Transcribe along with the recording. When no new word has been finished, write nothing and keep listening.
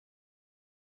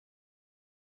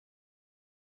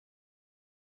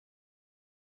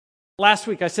Last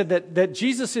week I said that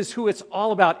Jesus is who it's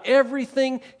all about.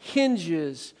 Everything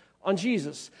hinges on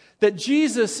Jesus. That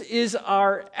Jesus is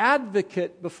our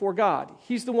advocate before God.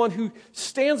 He's the one who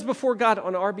stands before God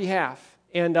on our behalf.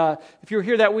 And if you were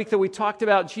here that week that we talked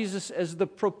about Jesus as the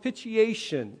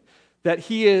propitiation, that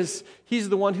he's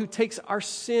the one who takes our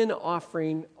sin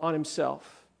offering on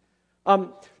himself.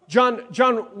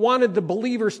 John wanted the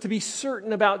believers to be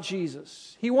certain about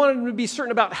Jesus. He wanted them to be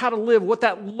certain about how to live, what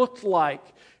that looked like.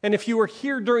 And if you were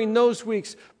here during those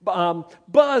weeks,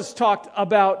 Buzz talked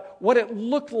about what it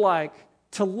looked like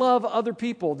to love other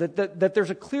people, that there's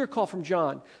a clear call from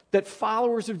John, that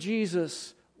followers of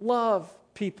Jesus love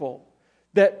people.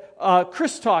 That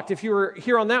Chris talked, if you were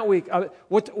here on that week,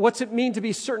 what's it mean to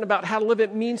be certain about how to live?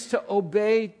 It means to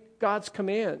obey God's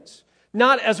commands.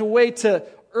 Not as a way to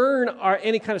earn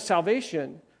any kind of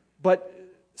salvation, but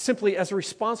simply as a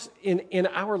response in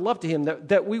our love to Him,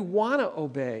 that we want to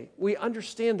obey. We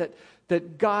understand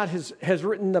that God has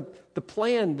written the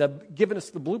plan, given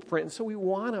us the blueprint, and so we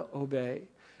want to obey.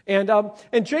 And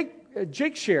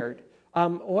Jake shared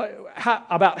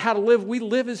about how to live. We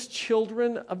live as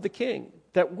children of the King,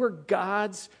 that we're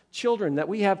God's children, that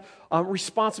we have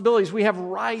responsibilities, we have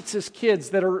rights as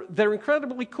kids that are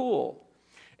incredibly cool.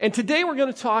 And today we're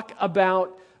going to talk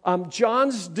about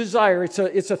John's desire. It's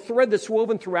a thread that's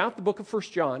woven throughout the book of 1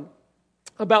 John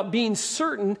about being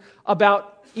certain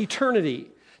about eternity.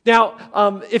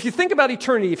 Now, if you think about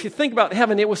eternity, if you think about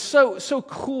heaven, it was so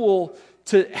cool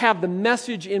to have the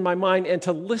message in my mind and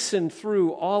to listen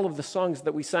through all of the songs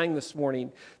that we sang this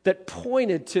morning that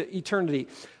pointed to eternity.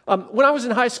 When I was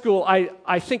in high school,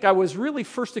 I think I was really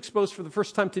first exposed for the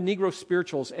first time to Negro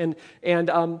spirituals, and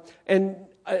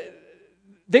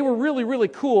they were really, really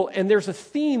cool, and there's a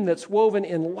theme that's woven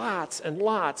in lots and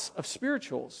lots of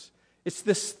spirituals. It's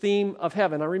this theme of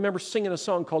heaven. I remember singing a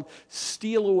song called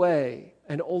Steal Away,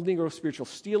 an old Negro spiritual,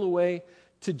 Steal Away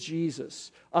to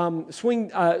Jesus. Swing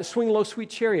Low, Sweet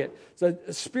Chariot. It's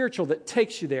a spiritual that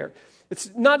takes you there. It's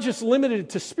not just limited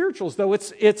to spirituals, though.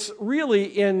 It's really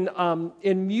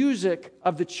in music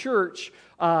of the church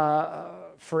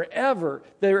forever.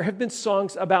 There have been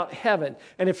songs about heaven.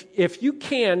 And if you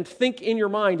can think in your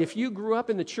mind, if you grew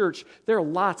up in the church, there are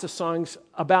lots of songs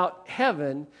about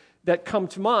heaven that come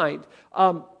to mind.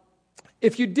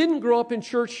 If you didn't grow up in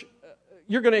church,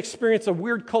 you're going to experience a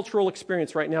weird cultural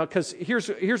experience right now, because here's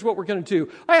what we're going to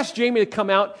do. I asked Jamie to come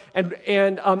out,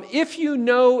 and if you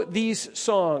know these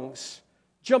songs,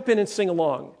 jump in and sing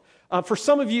along. For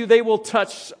some of you, they will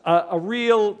touch a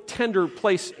real tender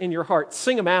place in your heart.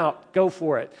 Sing them out. Go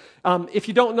for it. If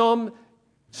you don't know them,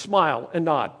 smile and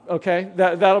nod, okay?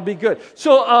 That'll be good.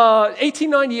 So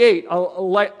 1898,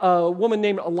 a woman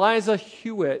named Eliza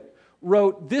Hewitt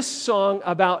wrote this song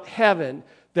about heaven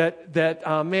that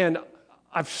man,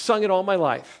 I've sung it all my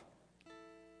life.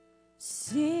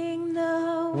 Sing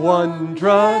the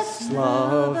wondrous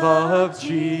love of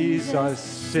Jesus,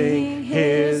 sing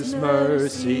His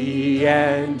mercy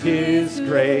and His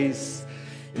grace.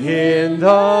 In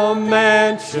the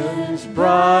mansions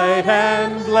bright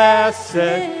and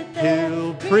blessed,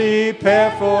 He'll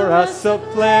prepare for us a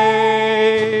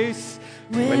place.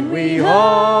 When we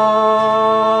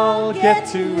all get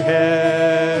to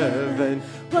heaven,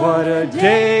 what a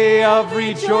day of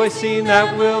rejoicing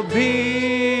that will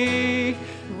be.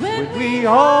 When we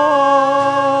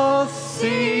all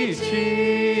see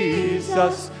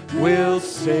Jesus, we'll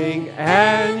sing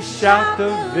and shout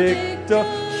the victory.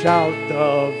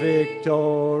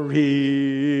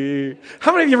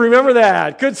 How many of you remember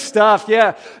that? Good stuff,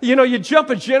 yeah. You know, you jump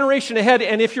a generation ahead,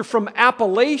 and if you're from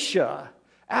Appalachia,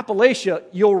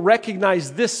 you'll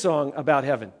recognize this song about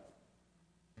heaven.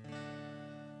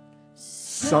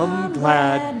 Some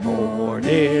glad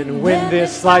morning when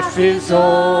this life is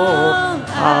o'er,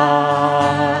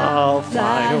 I'll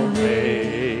fly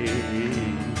away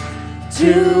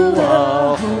to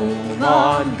a home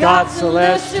on God's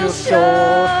celestial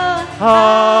shore.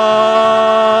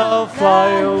 I'll fly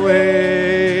away.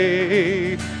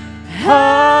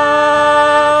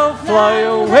 I'll fly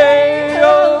away,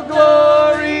 oh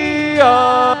glory.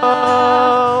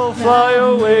 I'll fly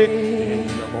away in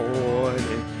the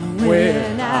morning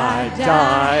when I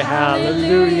die.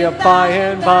 Hallelujah, by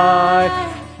and by,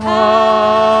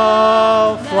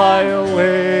 I'll fly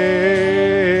away.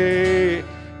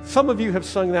 Some of you have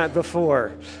sung that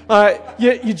before.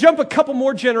 You jump a couple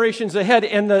more generations ahead,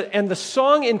 and the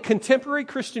song in contemporary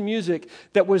Christian music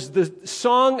that was the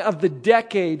song of the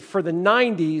decade for the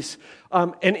 90s,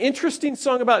 an interesting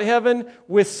song about heaven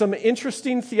with some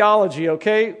interesting theology,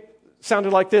 okay?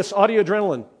 Sounded like this, Audio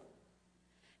Adrenaline.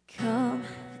 Come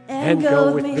And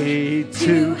go with me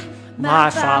to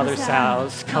my Father's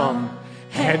house. Come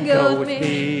and go with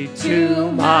me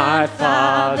to my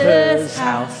Father's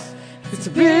house. It's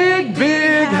a big,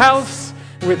 big house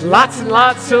with lots and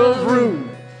lots of room.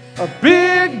 A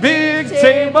big, big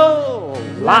table,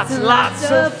 lots and lots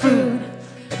of food.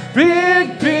 A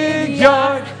big, big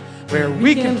yard where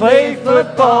we can play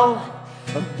football.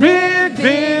 A big,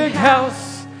 big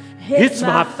house. It's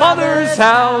my Father's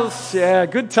house. Yeah,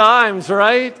 good times,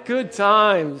 right? Good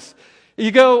times.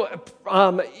 You go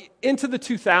into the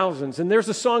 2000s, and there's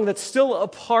a song that's still a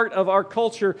part of our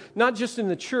culture, not just in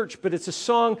the church, but it's a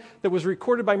song that was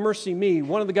recorded by Mercy Me.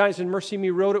 One of the guys in Mercy Me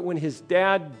wrote it when his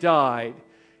dad died.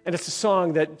 And it's a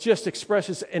song that just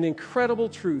expresses an incredible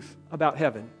truth about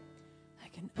heaven. I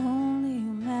can only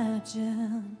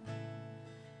imagine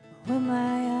what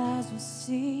my eyes will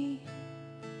see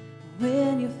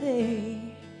when your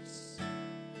face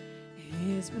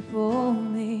is before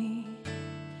me.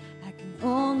 I can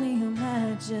only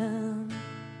imagine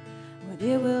what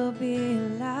it will be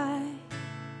like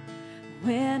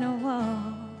when I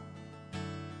walk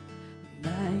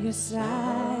by your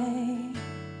side.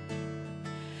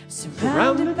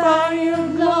 Surrounded by your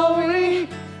glory,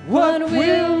 what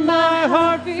will my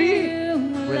heart feel?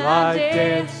 Will I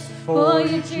dance for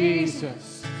you,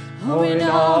 Jesus? Or in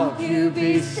awe of you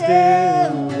be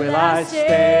still? Will I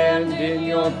stand in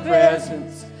your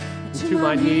presence? To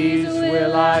my knees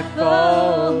will I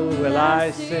fall? Will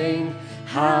I sing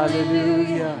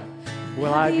hallelujah?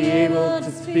 Will I be able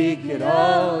to speak it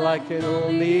all? I can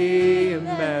only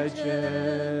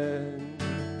imagine.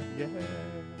 Yeah.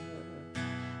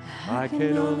 I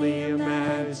can only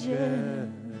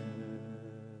imagine.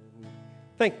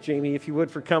 Thank Jamie, if you would,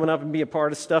 for coming up and be a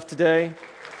part of stuff today.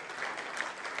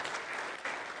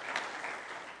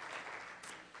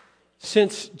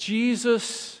 Since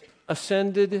Jesus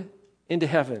ascended into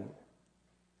heaven,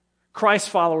 Christ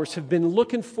followers have been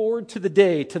looking forward to the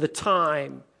day, to the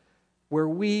time where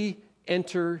we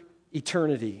enter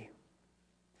eternity.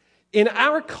 In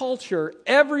our culture,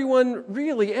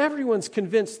 everyone's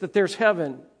convinced that there's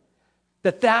heaven,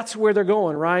 that that's where they're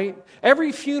going, right?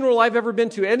 Every funeral I've ever been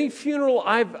to, any funeral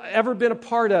I've ever been a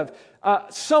part of,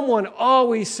 someone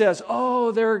always says,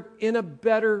 oh, they're in a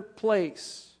better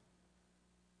place.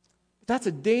 That's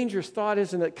a dangerous thought,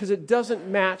 isn't it? Because it doesn't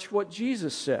match what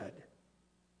Jesus said.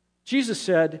 Jesus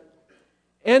said,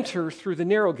 enter through the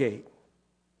narrow gate.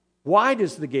 Wide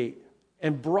is the gate,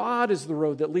 and broad is the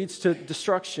road that leads to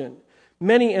destruction.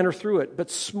 Many enter through it, but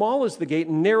small is the gate,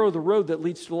 and narrow the road that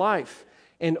leads to life,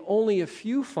 and only a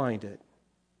few find it.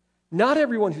 Not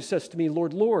everyone who says to me,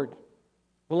 Lord, Lord,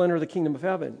 will enter the kingdom of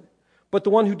heaven, but the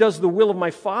one who does the will of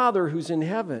my Father who's in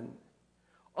heaven.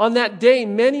 On that day,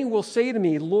 many will say to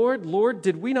me, Lord, Lord,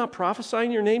 did we not prophesy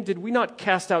in your name? Did we not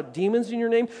cast out demons in your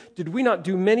name? Did we not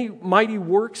do many mighty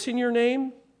works in your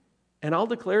name? And I'll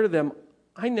declare to them,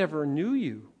 I never knew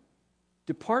you.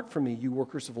 Depart from me, you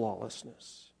workers of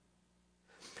lawlessness.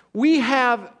 We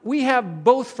have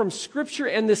both from Scripture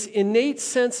and this innate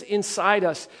sense inside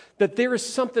us that there is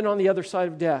something on the other side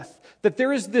of death, that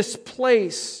there is this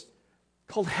place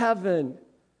called heaven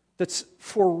that's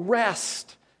for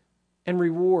rest and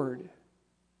reward.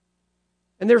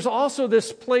 And there's also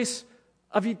this place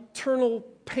of eternal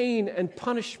pain and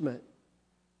punishment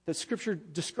that Scripture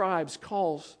describes,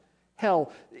 calls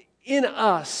hell. In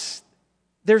us,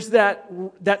 there's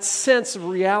that sense of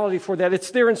reality for that. It's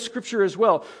there in Scripture as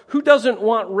well. Who doesn't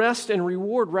want rest and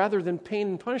reward rather than pain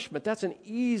and punishment? That's an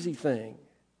easy thing.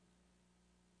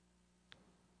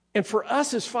 And for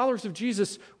us as followers of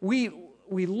Jesus, we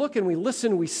look and we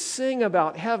listen, we sing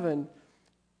about heaven,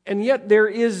 and yet there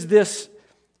is this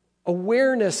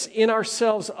awareness in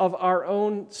ourselves of our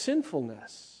own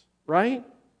sinfulness, right?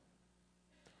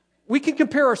 We can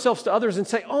compare ourselves to others and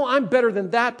say, oh, I'm better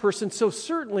than that person, so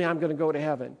certainly I'm going to go to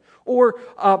heaven. Or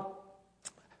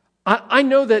I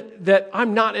know that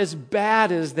I'm not as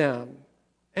bad as them,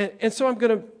 and so I'm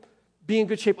going to be in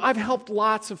good shape. I've helped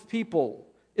lots of people.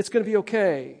 It's going to be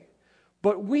okay.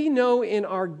 But we know in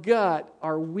our gut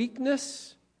our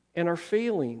weakness and our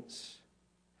failings.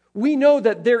 We know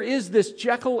that there is this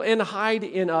Jekyll and Hyde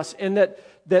in us, and that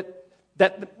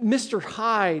Mr.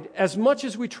 Hyde, as much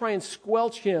as we try and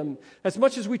squelch him, as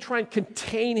much as we try and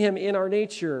contain him in our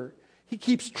nature, he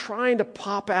keeps trying to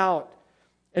pop out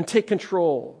and take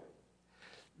control.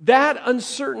 That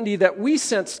uncertainty that we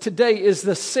sense today is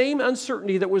the same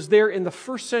uncertainty that was there in the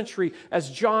first century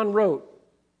as John wrote.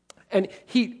 And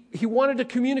he wanted to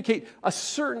communicate a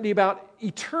certainty about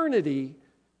eternity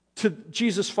to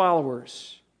Jesus'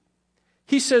 followers.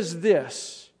 He says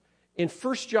this in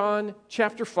 1 John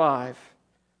chapter 5,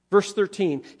 verse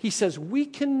 13. He says, we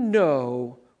can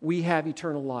know we have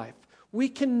eternal life. we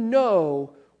can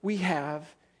know we have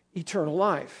eternal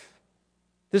life.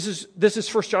 This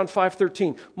is 1 John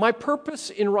 5:13. My purpose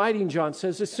in writing, John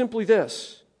says, is simply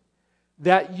this,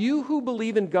 that you who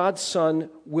believe in God's Son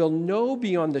will know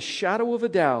beyond the shadow of a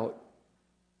doubt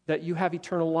that you have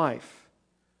eternal life,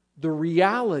 the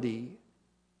reality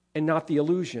and not the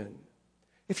illusion.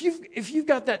 If you've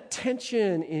got that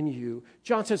tension in you,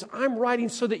 John says, I'm writing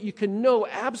so that you can know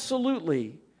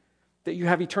absolutely that you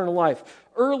have eternal life.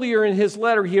 Earlier in his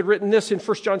letter, he had written this in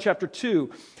 1 John chapter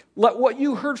 2. Let what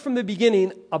you heard from the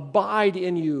beginning abide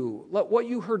in you. Let what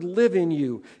you heard live in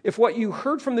you. If what you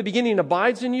heard from the beginning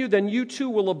abides in you, then you too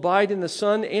will abide in the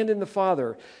Son and in the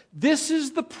Father. This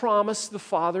is the promise the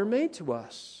Father made to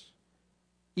us.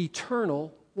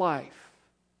 Eternal life.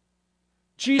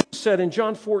 Jesus said in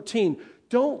John 14,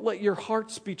 don't let your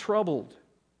hearts be troubled.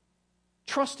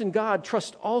 Trust in God,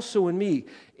 trust also in me.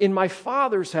 In my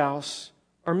Father's house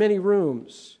are many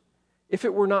rooms. If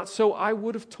it were not so, I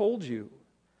would have told you.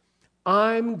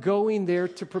 I'm going there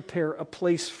to prepare a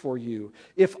place for you.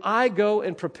 If I go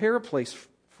and prepare a place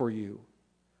for you,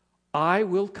 I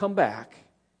will come back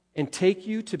and take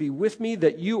you to be with me,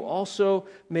 that you also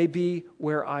may be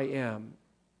where I am.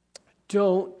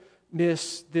 Don't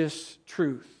miss this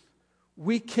truth.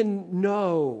 We can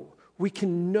know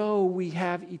we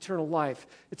have eternal life.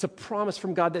 It's a promise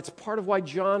from God. That's part of why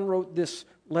John wrote this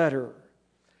letter.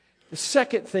 The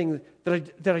second thing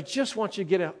that I just want you to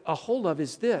get a hold of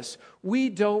is this. We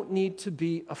don't need to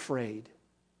be afraid.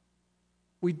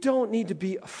 We don't need to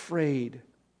be afraid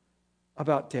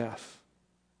about death,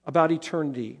 about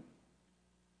eternity.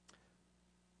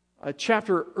 A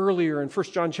chapter earlier in 1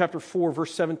 John chapter 4,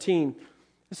 verse 17,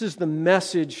 this is the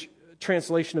Message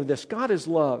translation of this. God is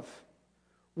love.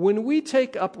 When we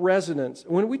take up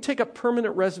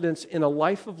permanent residence in a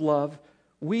life of love,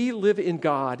 we live in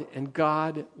God and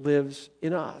God lives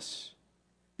in us.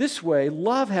 This way,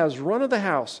 love has run of the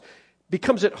house,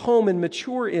 becomes at home and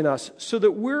mature in us so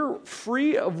that we're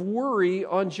free of worry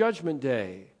on Judgment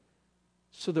Day.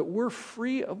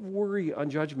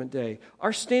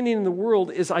 Our standing in the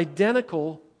world is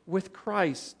identical with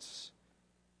Christ's.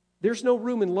 There's no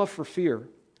room in love for fear.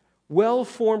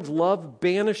 Well-formed love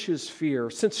banishes fear.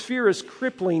 Since fear is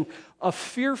crippling, a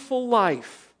fearful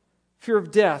life, fear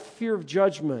of death, fear of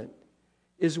judgment,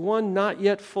 is one not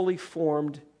yet fully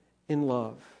formed in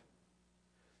love.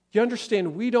 You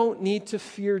understand, we don't need to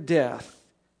fear death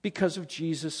because of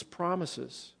Jesus'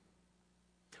 promises.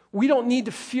 We don't need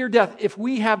to fear death if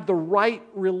we have the right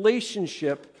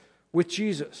relationship with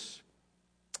Jesus.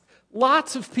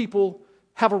 Lots of people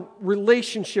have a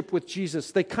relationship with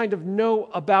Jesus. They kind of know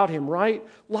about him, right?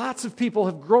 Lots of people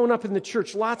have grown up in the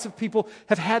church. Lots of people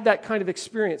have had that kind of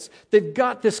experience. They've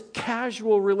got this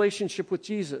casual relationship with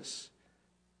Jesus.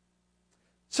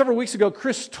 Several weeks ago,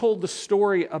 Chris told the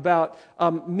story about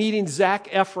meeting Zac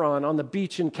Efron on the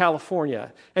beach in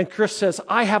California. And Chris says,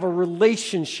 I have a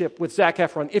relationship with Zac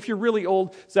Efron. If you're really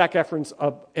old, Zac Efron's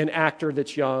an actor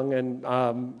that's young,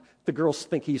 and the girls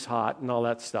think he's hot and all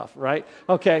that stuff, right?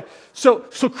 Okay, so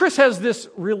Chris has this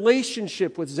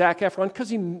relationship with Zac Efron because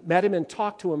he met him and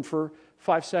talked to him for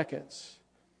 5 seconds.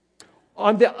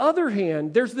 On the other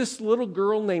hand, there's this little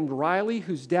girl named Riley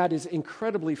whose dad is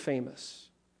incredibly famous.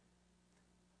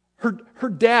 Her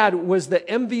dad was the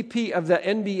MVP of the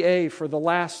NBA for the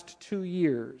last 2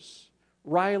 years,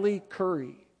 Riley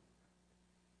Curry.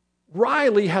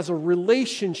 Riley has a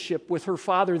relationship with her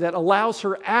father that allows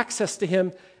her access to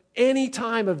him any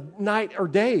time of night or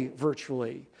day,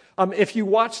 virtually. If you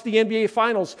watch the NBA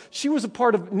Finals, she was a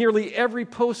part of nearly every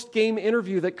post-game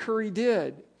interview that Curry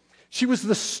did. She was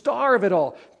the star of it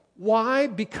all. Why?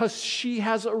 Because she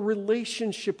has a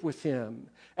relationship with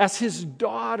him. As his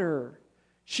daughter,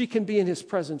 she can be in his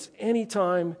presence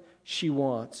anytime she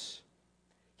wants.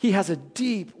 He has a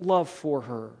deep love for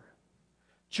her.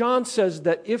 John says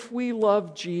that if we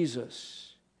love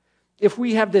Jesus, if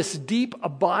we have this deep,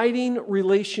 abiding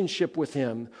relationship with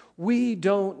him, we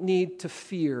don't need to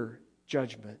fear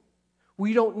judgment.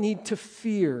 We don't need to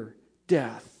fear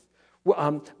death.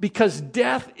 Because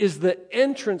death is the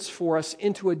entrance for us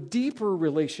into a deeper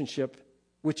relationship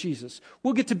with Jesus.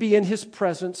 We'll get to be in his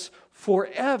presence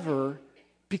forever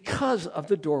because of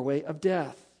the doorway of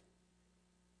death.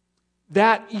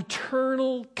 That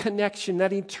eternal connection,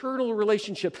 that eternal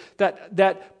relationship,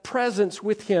 that presence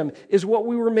with him is what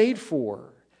we were made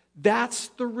for. That's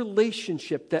the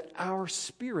relationship that our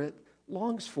spirit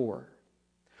longs for.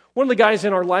 One of the guys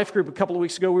in our life group a couple of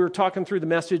weeks ago, we were talking through the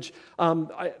message.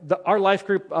 Our life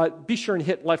group, be sure and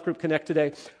hit Life Group Connect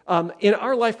today. In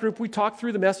our life group, we talk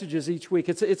through the messages each week.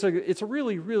 It's a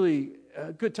really, really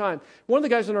good time. One of the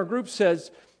guys in our group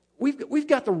says, we've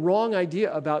got the wrong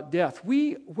idea about death.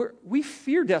 We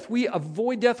fear death. We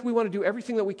avoid death. We want to do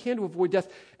everything that we can to avoid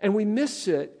death. And we miss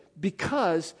it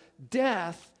because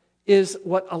death is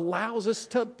what allows us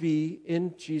to be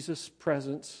in Jesus'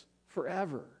 presence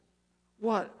forever.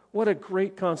 What a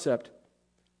great concept.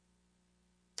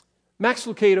 Max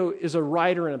Lucado is a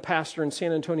writer and a pastor in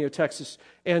San Antonio, Texas,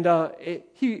 and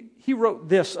he wrote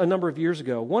this a number of years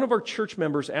ago. One of our church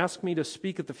members asked me to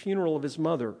speak at the funeral of his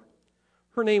mother.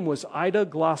 Her name was Ida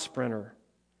Glossbrenner,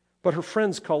 but her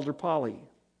friends called her Polly.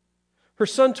 Her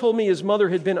son told me his mother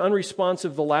had been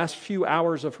unresponsive the last few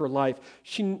hours of her life.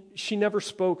 She never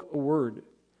spoke a word.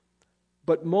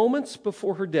 But moments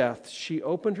before her death, she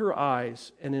opened her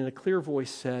eyes and in a clear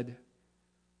voice said,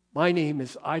 "My name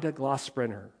is Ida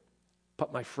Glossbrenner,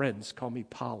 but my friends call me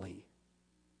Polly."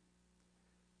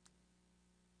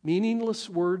 Meaningless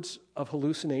words of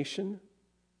hallucination?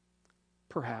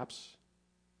 Perhaps.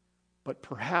 But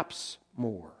perhaps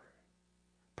more.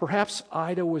 Perhaps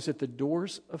Ida was at the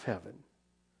doors of heaven,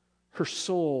 her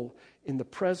soul in the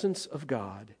presence of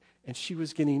God, and she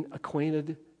was getting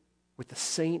acquainted with the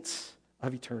saints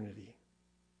of eternity.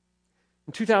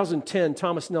 In 2010,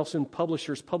 Thomas Nelson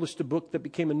Publishers published a book that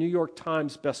became a New York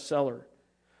Times bestseller.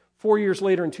 4 years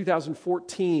later, in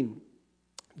 2014,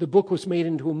 the book was made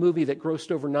into a movie that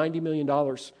grossed over $90 million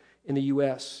in the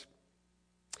U.S.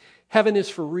 Heaven is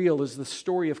for Real is the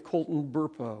story of Colton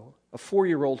Burpo, a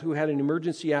 4-year-old who had an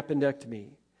emergency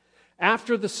appendectomy.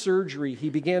 After the surgery, he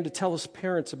began to tell his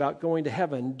parents about going to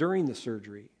heaven during the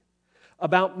surgery,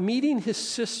 about meeting his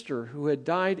sister who had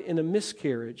died in a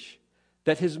miscarriage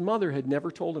that his mother had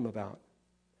never told him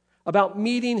about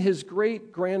meeting his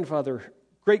great-grandfather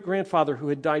who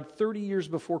had died 30 years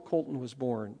before Colton was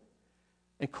born,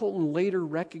 and Colton later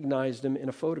recognized him in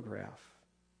a photograph.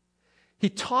 He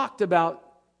talked about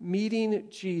meeting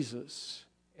Jesus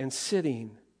and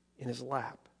sitting in his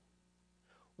lap.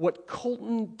 What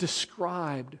Colton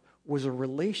described was a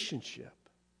relationship,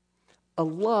 a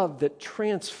love that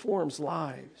transforms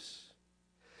lives.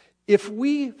 If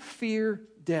we fear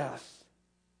death,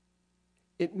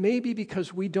 it may be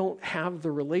because we don't have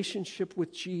the relationship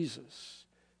with Jesus,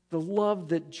 the love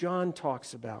that John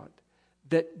talks about,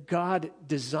 that God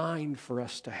designed for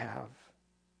us to have.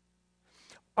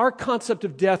 Our concept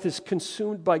of death is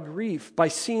consumed by grief, by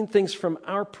seeing things from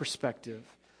our perspective,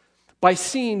 by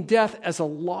seeing death as a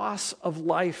loss of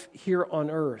life here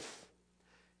on earth.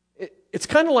 It's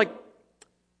kind of like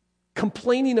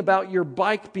complaining about your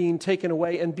bike being taken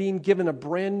away and being given a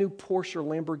brand new Porsche or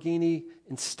Lamborghini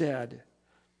instead.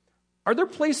 Are there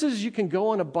places you can go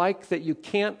on a bike that you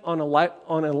can't in a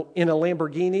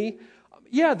Lamborghini?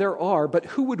 Yeah, there are, but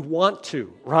who would want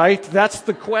to, right? That's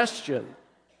the question.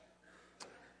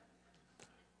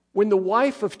 When the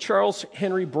wife of Charles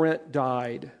Henry Brent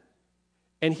died,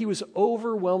 and he was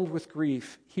overwhelmed with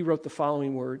grief, he wrote the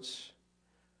following words: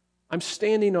 "I'm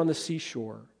standing on the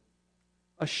seashore.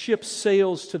 A ship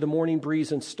sails to the morning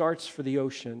breeze and starts for the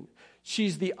ocean.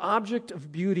 She's the object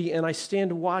of beauty, and I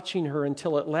stand watching her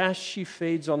until at last she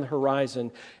fades on the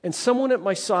horizon. And someone at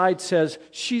my side says,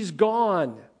 'She's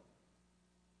gone.'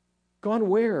 Gone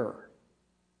where?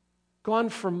 Gone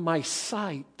from my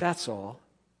sight, that's all.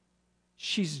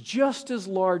 She's just as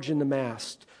large in the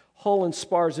mast, hull and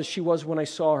spars as she was when I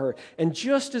saw her, and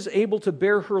just as able to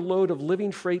bear her load of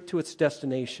living freight to its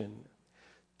destination.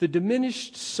 The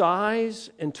diminished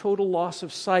size and total loss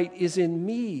of sight is in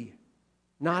me,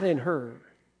 not in her.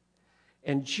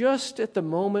 And just at the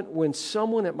moment when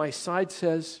someone at my side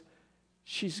says,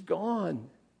 'She's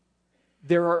gone,'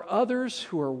 there are others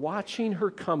who are watching her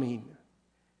coming,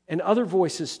 and other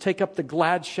voices take up the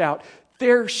glad shout,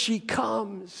 'There she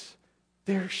comes!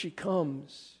 There she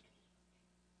comes.'"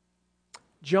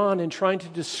 John, in trying to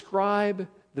describe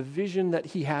the vision that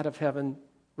he had of heaven,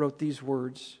 wrote these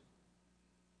words: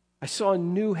 "I saw a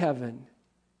new heaven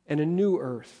and a new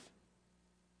earth.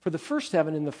 For the first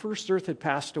heaven and the first earth had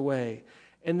passed away,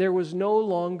 and there was no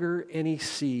longer any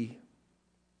sea.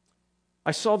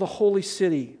 I saw the holy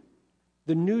city,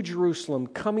 the new Jerusalem,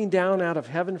 coming down out of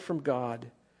heaven from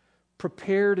God,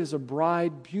 prepared as a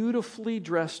bride beautifully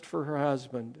dressed for her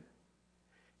husband.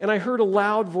 And I heard a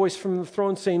loud voice from the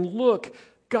throne saying, 'Look,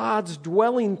 God's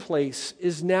dwelling place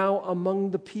is now among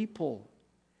the people,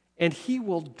 and He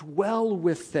will dwell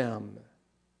with them.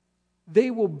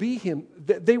 They will be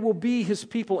His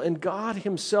people, and God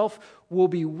Himself will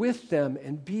be with them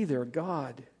and be their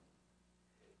God.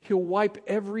 He'll wipe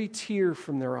every tear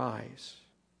from their eyes.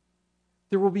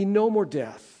 There will be no more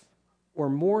death, or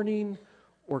mourning,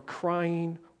 or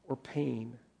crying, or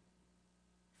pain.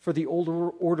 For the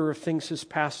older order of things has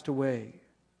passed away.'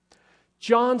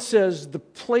 John says the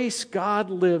place God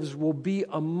lives will be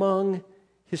among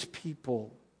His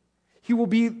people. He will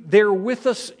be there with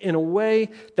us in a way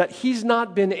that He's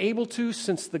not been able to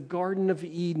since the Garden of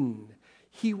Eden.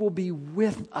 He will be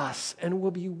with us and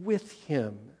we'll be with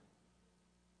Him.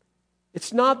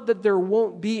 It's not that there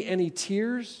won't be any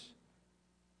tears.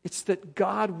 It's that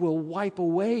God will wipe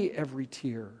away every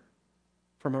tear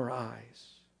from our eyes.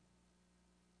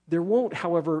 There won't,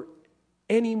 however,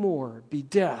 anymore be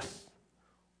death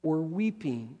or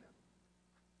weeping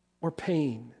or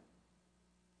pain.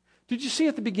 Did you see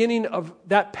at the beginning of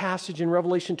that passage in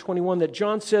Revelation 21 that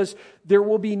John says there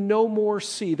will be no more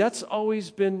sea? That's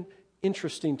always been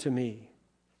interesting to me.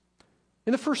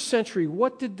 In the first century,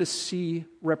 what did the sea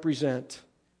represent?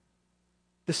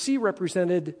 The sea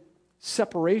represented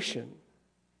separation,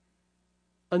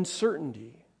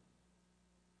 uncertainty,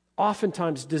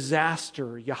 oftentimes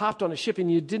disaster. You hopped on a ship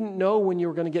and you didn't know when you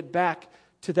were going to get back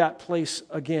to that place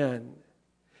again.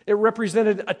 It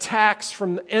represented attacks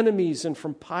from enemies and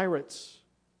from pirates.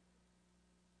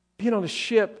 Being on a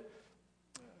ship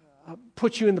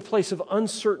puts you in the place of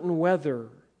uncertain weather,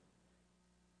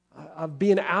 of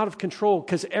being out of control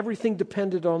because everything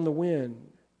depended on the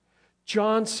wind.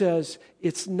 John says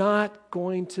it's not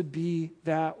going to be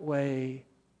that way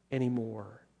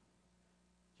anymore.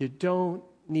 You don't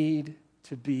need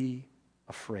to be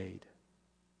afraid.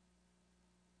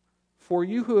 For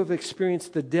you who have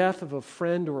experienced the death of a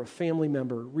friend or a family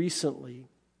member recently,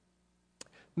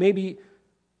 maybe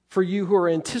for you who are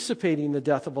anticipating the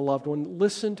death of a loved one,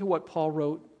 listen to what Paul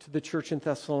wrote to the church in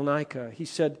Thessalonica. He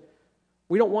said,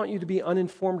 "We don't want you to be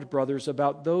uninformed, brothers,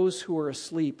 about those who are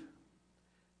asleep,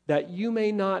 that you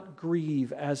may not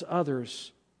grieve as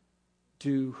others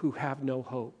do who have no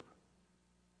hope."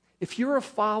 If you're a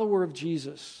follower of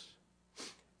Jesus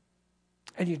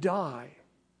and you die,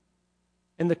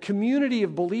 and the community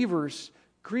of believers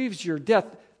grieves your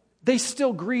death, they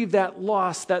still grieve that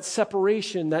loss, that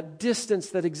separation, that distance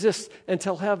that exists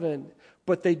until heaven,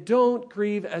 but they don't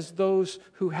grieve as those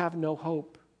who have no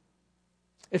hope.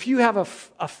 If you have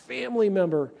a family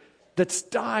member that's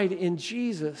died in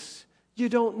Jesus, you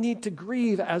don't need to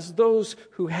grieve as those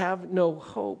who have no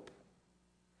hope.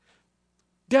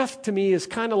 Death to me is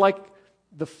kind of like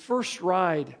the first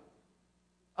ride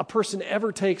a person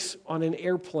ever takes on an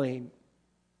airplane.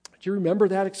 Do you remember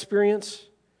that experience?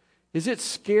 Is it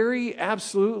scary?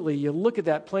 Absolutely. You look at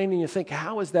that plane and you think,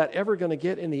 how is that ever going to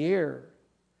get in the air?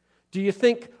 Do you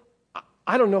think,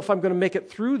 I don't know if I'm going to make it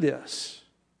through this?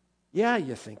 Yeah,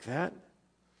 you think that.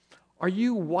 Are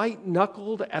you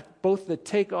white-knuckled at both the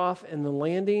takeoff and the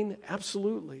landing?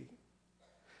 Absolutely.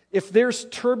 If there's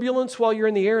turbulence while you're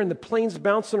in the air and the plane's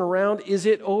bouncing around, is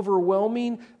it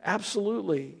overwhelming?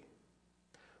 Absolutely.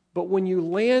 But when you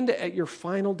land at your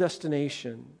final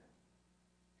destination,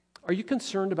 are you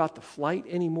concerned about the flight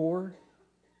anymore?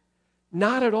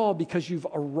 Not at all, because you've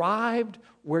arrived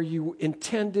where you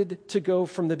intended to go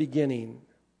from the beginning.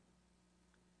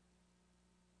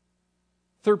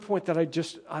 Third point that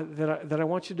I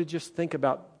want you to just think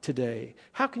about today.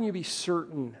 How can you be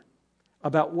certain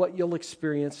about what you'll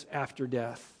experience after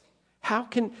death? How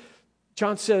can,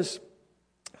 John says,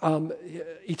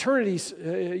 eternities,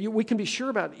 we can be sure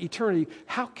about eternity.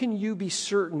 How can you be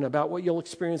certain about what you'll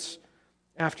experience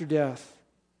after death?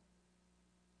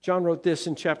 John wrote this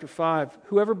in chapter 5.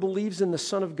 Whoever believes in the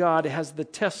Son of God has the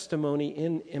testimony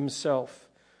in himself.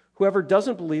 Whoever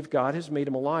doesn't believe God has made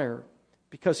him a liar,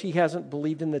 because he hasn't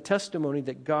believed in the testimony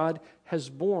that God has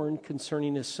borne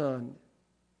concerning his Son.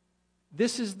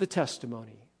 This is the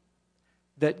testimony,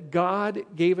 that God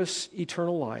gave us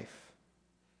eternal life,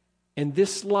 and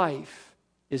this life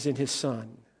is in his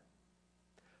Son.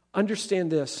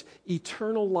 Understand this,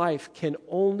 eternal life can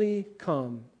only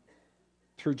come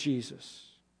through Jesus.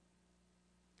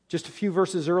 Just a few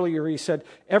verses earlier, he said,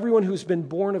 everyone who's been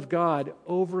born of God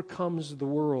overcomes the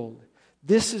world.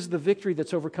 This is the victory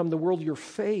that's overcome the world, your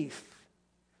faith.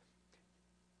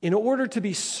 In order to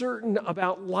be certain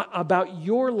about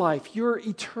your life, your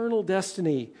eternal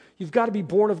destiny, you've got to be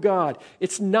born of God.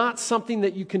 It's not something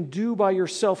that you can do by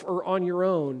yourself or on your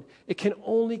own. It can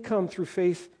only come through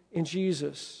faith in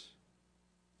Jesus.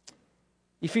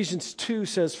 Ephesians 2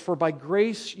 says, "For by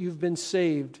grace you've been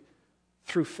saved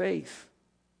through faith."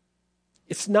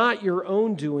 It's not your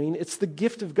own doing. It's the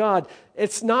gift of God.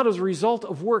 It's not as a result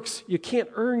of works. You can't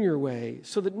earn your way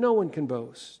so that no one can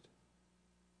boast.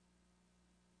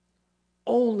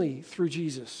 Only through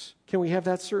Jesus can we have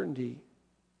that certainty.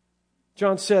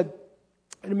 John said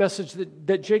in a message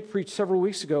that Jake preached several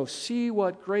weeks ago, see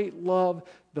what great love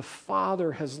the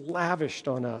Father has lavished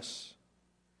on us,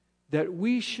 that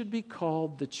we should be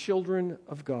called the children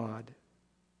of God.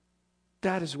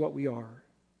 That is what we are.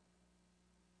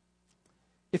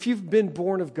 If you've been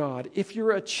born of God, if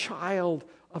you're a child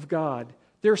of God,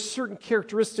 there are certain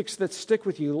characteristics that stick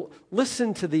with you.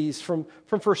 Listen to these from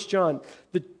 1 John.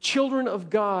 The children of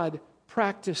God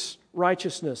practice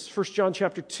righteousness. 1 John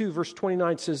chapter 2, verse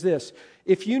 29 says this,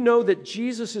 if you know that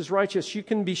Jesus is righteous, you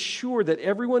can be sure that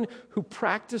everyone who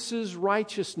practices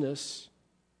righteousness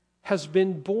has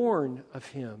been born of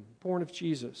him, born of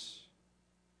Jesus.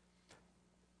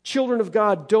 Children of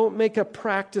God don't make a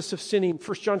practice of sinning.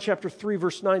 1 John chapter 3,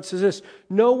 verse 9 says this,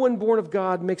 no one born of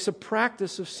God makes a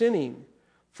practice of sinning,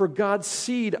 for God's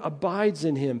seed abides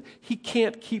in him. He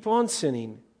can't keep on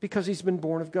sinning because he's been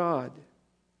born of God.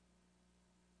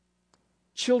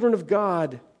 Children of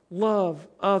God love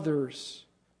others.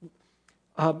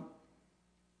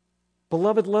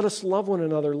 Beloved, let us love one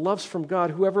another. Love's from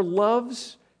God. Whoever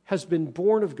loves has been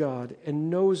born of God and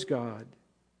knows God.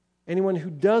 Anyone who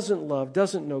doesn't love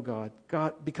doesn't know God,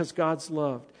 because God's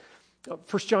loved.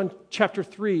 1 John chapter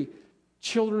 3,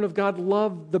 children of God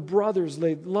love the brothers.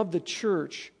 They love the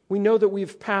church. We know that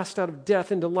we've passed out of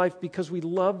death into life because we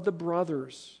love the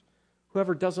brothers.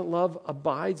 Whoever doesn't love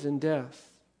abides in death.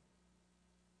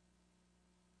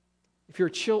 If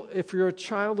you're a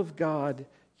child of God,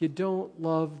 you don't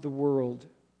love the world.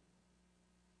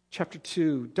 Chapter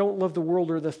 2, don't love the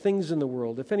world or the things in the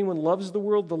world. If anyone loves the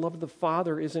world, the love of the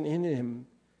Father isn't in him.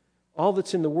 All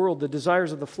that's in the world, the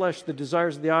desires of the flesh, the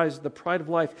desires of the eyes, the pride of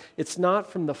life, it's not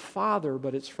from the Father,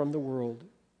 but it's from the world.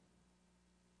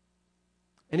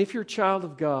 And if you're a child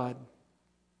of God,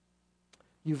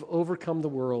 you've overcome the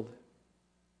world.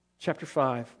 Chapter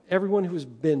 5, everyone who has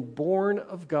been born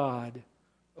of God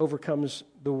overcomes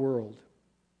the world.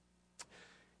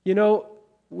 You know,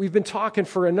 we've been talking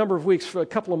for a number of weeks, for a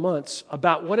couple of months,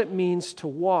 about what it means to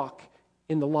walk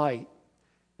in the light.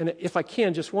 And if I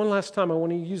can, just one last time, I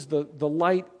want to use the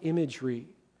light imagery.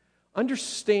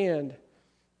 Understand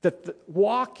that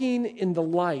walking in the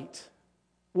light,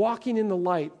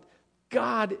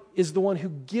 God is the one who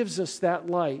gives us that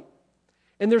light.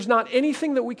 And there's not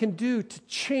anything that we can do to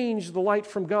change the light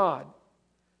from God.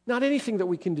 Not anything that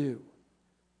we can do.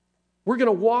 We're going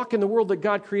to walk in the world that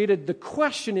God created. The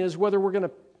question is whether we're going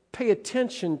to pay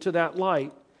attention to that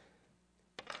light.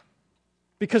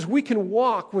 Because we can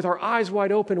walk with our eyes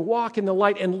wide open, walk in the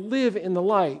light and live in the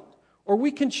light. Or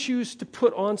we can choose to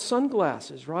put on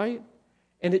sunglasses, right?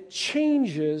 And it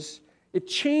changes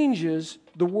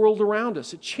the world around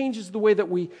us. It changes the way that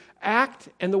we act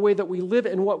and the way that we live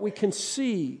and what we can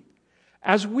see.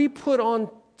 As we put on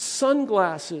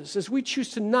sunglasses, as we choose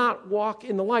to not walk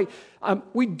in the light,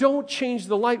 we don't change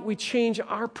the light, we change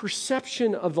our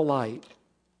perception of the light.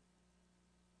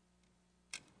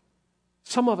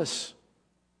 Some of us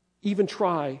even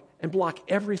try and block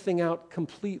everything out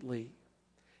completely.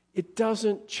 It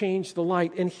doesn't change the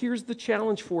light. And here's the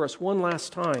challenge for us one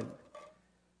last time.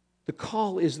 The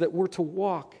call is that we're to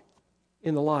walk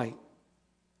in the light.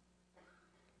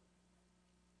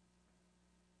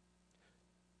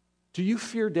 Do you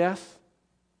fear death?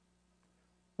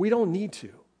 We don't need to.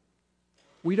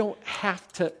 We don't have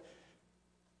to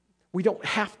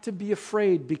be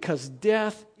afraid, because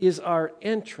death is our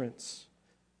entrance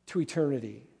to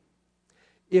eternity.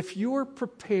 If you're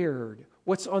prepared,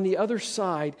 what's on the other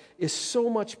side is so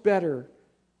much better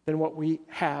than what we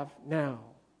have now.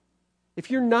 If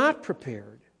you're not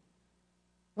prepared,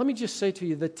 let me just say to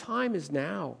you, the time is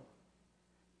now.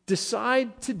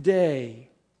 Decide today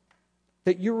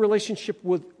that your relationship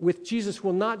with Jesus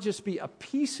will not just be a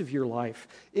piece of your life,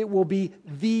 it will be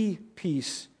the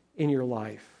piece in your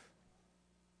life.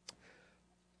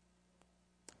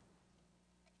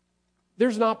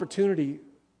 There's an opportunity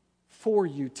for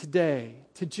you today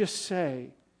to just say,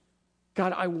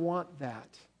 God, I want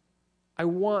that. I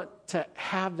want to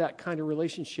have that kind of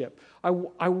relationship. I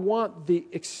want the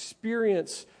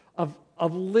experience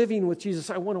of living with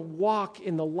Jesus. I want to walk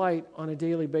in the light on a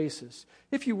daily basis.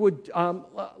 If you would,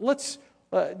 let's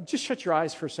just shut your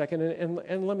eyes for a second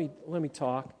and let me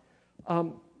talk.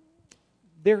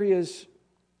 There is,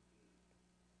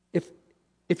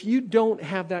 if you don't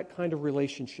have that kind of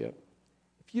relationship,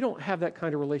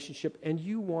 and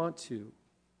you want to,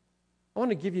 I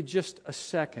want to give you just a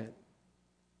second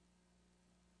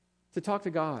to talk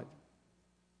to God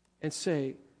and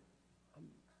say,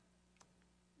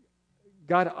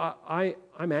 God,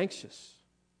 I'm anxious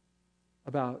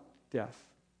about death.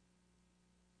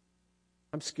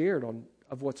 I'm scared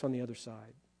of what's on the other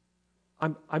side.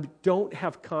 I don't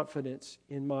have confidence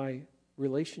in my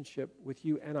relationship with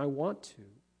you, and I want to.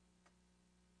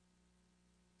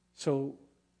 So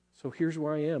here's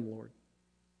where I am, Lord.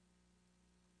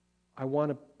 I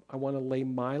want to lay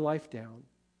my life down,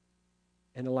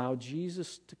 and allow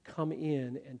Jesus to come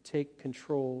in and take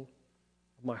control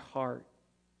of my heart.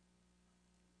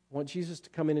 I want Jesus to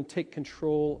come in and take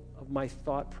control of my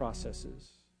thought processes,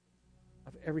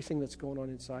 of everything that's going on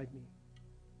inside me.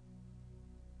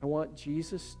 I want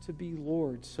Jesus to be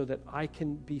Lord so that I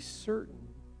can be certain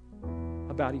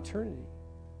about eternity.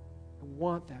 I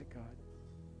want that, God.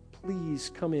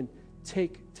 Please come in.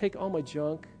 Take all my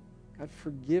junk. God,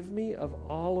 forgive me of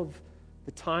all of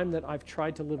the time that I've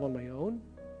tried to live on my own.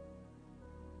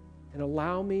 And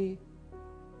allow me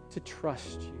to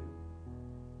trust you.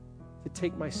 To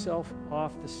take myself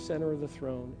off the center of the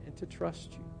throne and to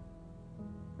trust you.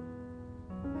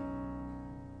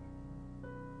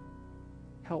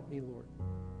 Help me, Lord.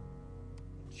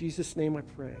 In Jesus' name I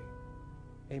pray.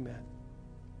 Amen.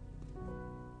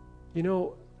 You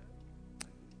know,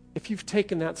 if you've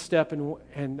taken that step,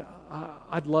 and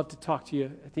I'd love to talk to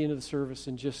you at the end of the service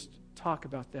and just talk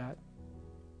about that.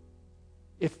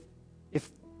 If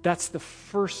that's the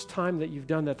first time that you've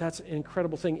done that, that's an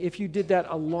incredible thing. If you did that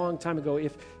a long time ago,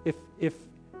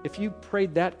 if you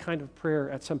prayed that kind of prayer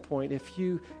at some point, if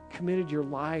you committed your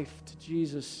life to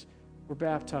Jesus, were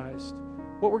baptized,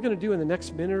 what we're going to do in the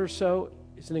next minute or so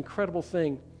is an incredible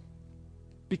thing,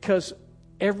 because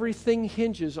everything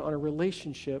hinges on a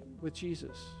relationship with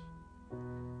Jesus.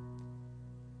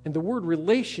 And the word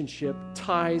relationship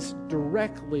ties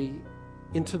directly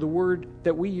into the word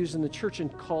that we use in the church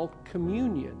and call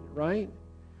communion, right?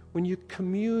 When you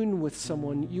commune with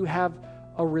someone, you have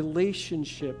a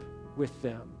relationship with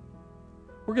them.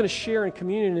 We're going to share in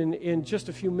communion in just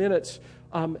a few minutes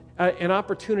an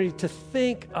opportunity to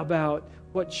think about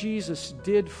what Jesus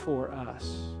did for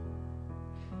us,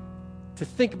 to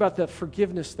think about the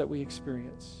forgiveness that we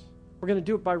experience. We're going to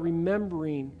do it by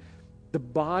remembering the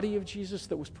body of Jesus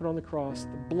that was put on the cross,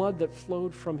 the blood that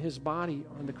flowed from his body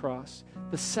on the cross,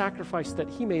 the sacrifice that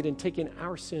he made in taking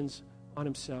our sins on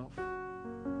himself.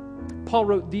 Paul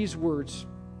wrote these words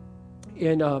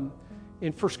in 1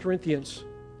 Corinthians.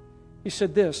 He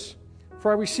said this,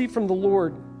 "For I received from the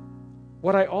Lord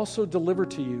what I also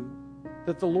delivered to you,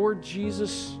 that the Lord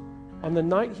Jesus, on the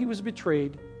night he was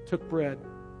betrayed, took bread.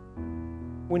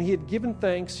 When he had given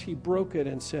thanks, he broke it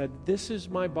and said, 'This is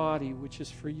my body, which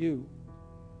is for you.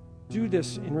 Do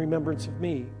this in remembrance of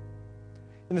me.'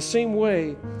 In the same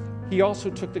way, he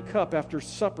also took the cup after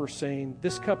supper, saying,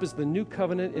 'This cup is the new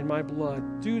covenant in my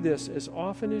blood. Do this as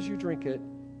often as you drink it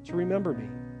to remember me.'"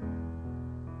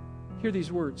 Hear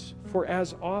these words. "For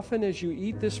as often as you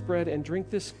eat this bread and drink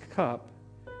this cup,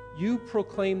 you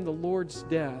proclaim the Lord's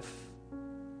death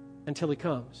until he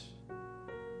comes."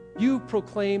 You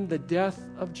proclaim the death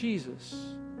of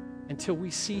Jesus until we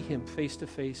see him face to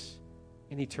face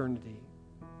in eternity.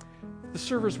 The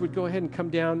servers would go ahead and come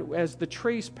down as the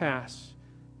trays pass.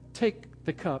 Take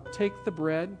the cup, take the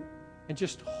bread, and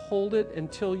just hold it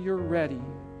until you're ready.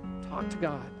 Talk to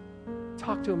God.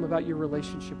 Talk to him about your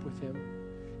relationship with him.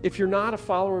 If you're not a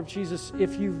follower of Jesus,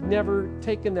 if you've never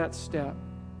taken that step,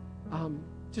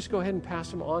 just go ahead and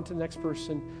pass them on to the next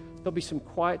person. There'll be some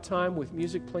quiet time with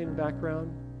music playing in the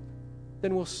background.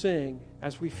 Then we'll sing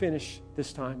as we finish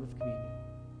this time of communion.